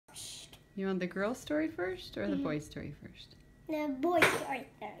You want the girl story first or the boy story first? The boy story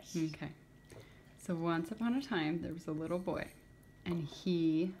first. Okay. So once upon a time, there was a little boy, and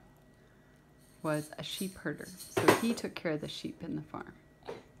he was a sheep herder. So he took care of the sheep in the farm,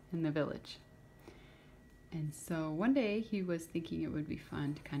 in the village. And so one day he was thinking it would be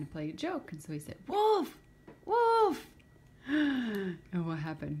fun to kind of play a joke. And so he said, "Wolf! Wolf!" And what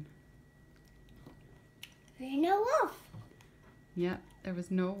happened? There's no wolf. Yep, there was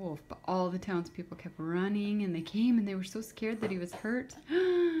no wolf, but all the townspeople kept running, and they came, and they were so scared that he was hurt.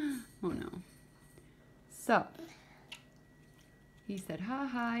 Oh no. So he said, "Ha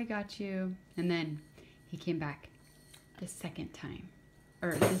ha, I got you." And then he came back the second time.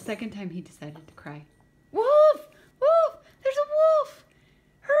 Or the second time he decided to cry. "Wolf! Wolf! There's a wolf!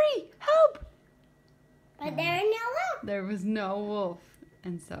 Hurry! Help!" But there is no wolf. There was no wolf.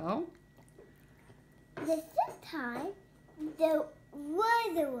 And so? This time, there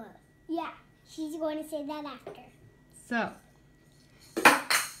was a wolf. Yeah, she's going to say that after. So,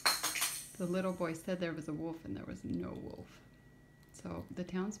 the little boy said there was a wolf, and there was no wolf. So the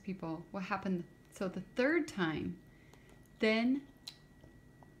townspeople, what happened? So the third time, then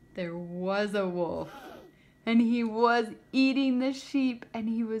there was a wolf, and he was eating the sheep, and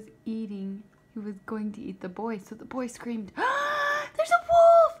he was going to eat the boy. So the boy screamed, "Ah, there's a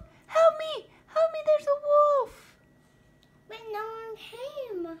wolf! Help me! Help me, there's a wolf!" But no one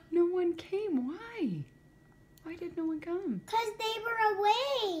came. No one came. Why? Why did no one come? Because they were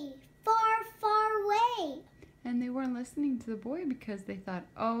away. Far, far away. And they weren't listening to the boy because they thought,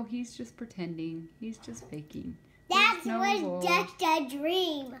 "Oh, he's just pretending. He's just faking." That There's no was wolf." just a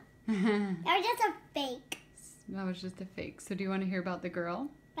dream. That was just a fake. That was just a fake. So do you want to hear about the girl?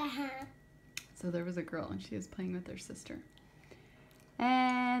 Uh-huh. So there was a girl, and she was playing with her sister.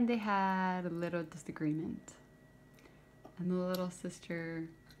 And they had a little disagreement. And the little sister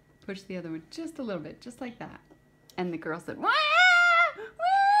pushed the other one just a little bit, just like that. And the girl said, "Wah! Wah!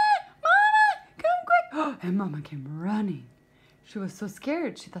 Mama, come quick!" And Mama came running. She was so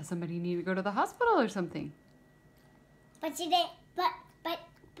scared. She thought somebody needed to go to the hospital or something. But she didn't.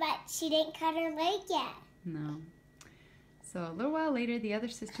 But she didn't cut her leg yet. No. So a little while later, the other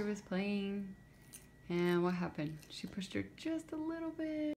sister was playing. And what happened? She pushed her just a little bit.